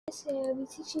So I'll be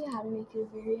teaching you how to make a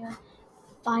very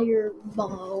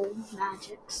fireball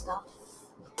magic stuff.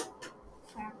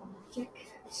 Fireball magic.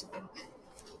 So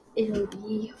it'll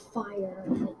be fire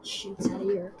that shoots out of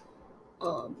your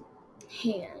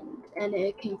hand, and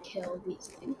it can kill these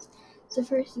things. So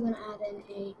first you want to add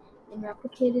in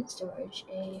replicated storage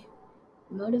a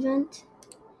mode event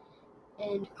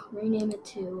and rename it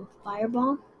to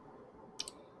fireball.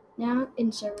 Now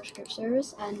in server script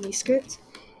service, add a new script.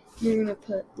 You're gonna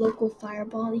put local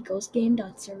fireball equals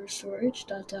game.server storage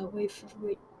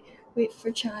wait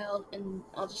for child, and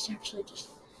I'll just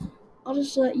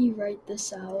let you write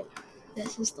this out.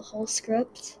 This is the whole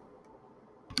script.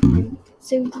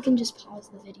 So you can just pause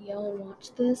the video and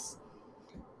watch this.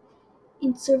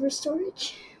 In server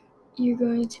storage, you're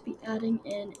going to be adding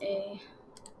in a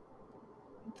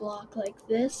block like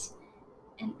this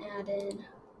and add in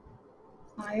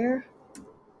fire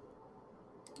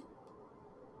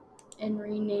and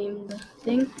rename the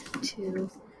thing to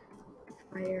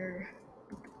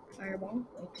fireball,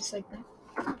 like just like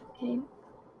that. Okay.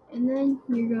 And then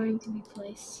you're going to be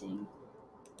placing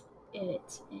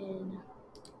it in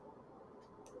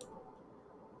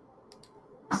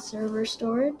server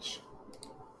storage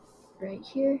right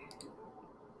here.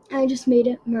 I just made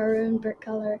it maroon brick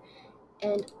color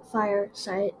and fire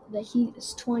size. The heat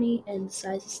is 20 and the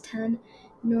size is 10.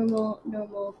 Normal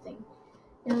thing.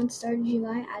 Now in starter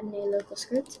UI, add in a local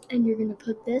script, and you're gonna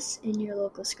put this in your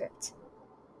local script.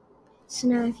 So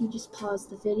now if you just pause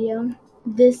the video,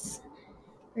 this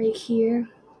right here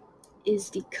is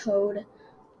the code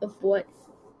of what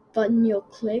button you'll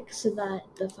click so that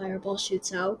the fireball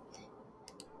shoots out.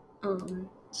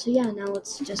 So yeah, now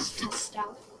let's just test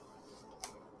out.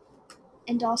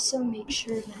 And also make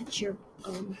sure that your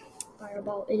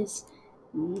fireball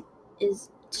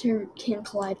can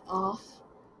collide off.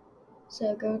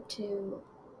 So go to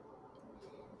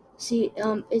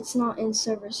it's not in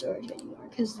server storage anymore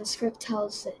because the script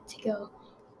tells it to go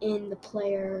in the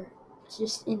player,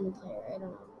 just in the player. I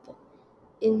don't know, but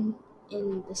in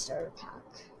the starter pack.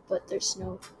 But there's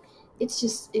no. It's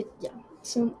just it. Yeah.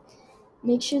 So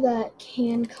make sure that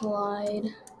can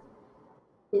collide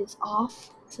is off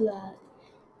so that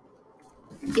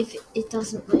if it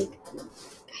doesn't like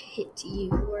hit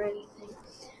you or anything.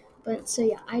 But so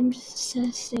yeah, I'm just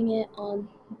testing it on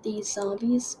these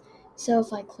zombies. So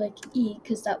if I click E,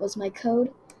 because that was my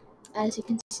code, as you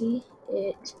can see,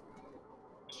 it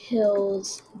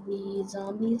kills the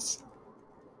zombies.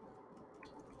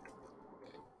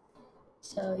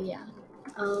 So yeah,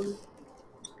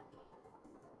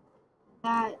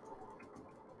 that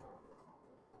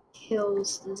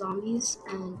kills the zombies,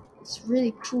 and it's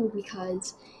really cool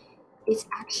because it's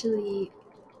actually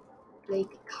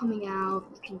like coming out.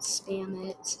 You can spam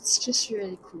it. It's just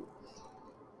really cool.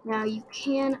 Now you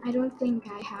can, I don't think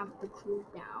I have the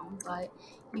cooldown, but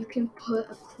you can put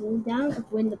a cooldown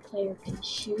of when the player can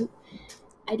shoot.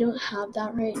 I don't have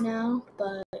that right now,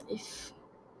 but if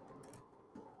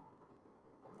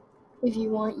you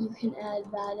want, you can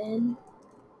add that in.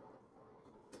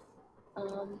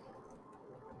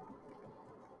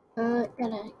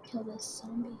 Gotta kill this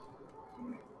zombie.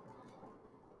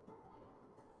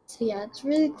 So yeah, it's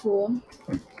really cool.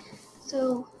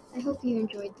 So I hope you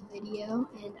enjoyed the video,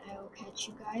 and I will catch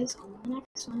you guys on the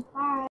next one. Bye!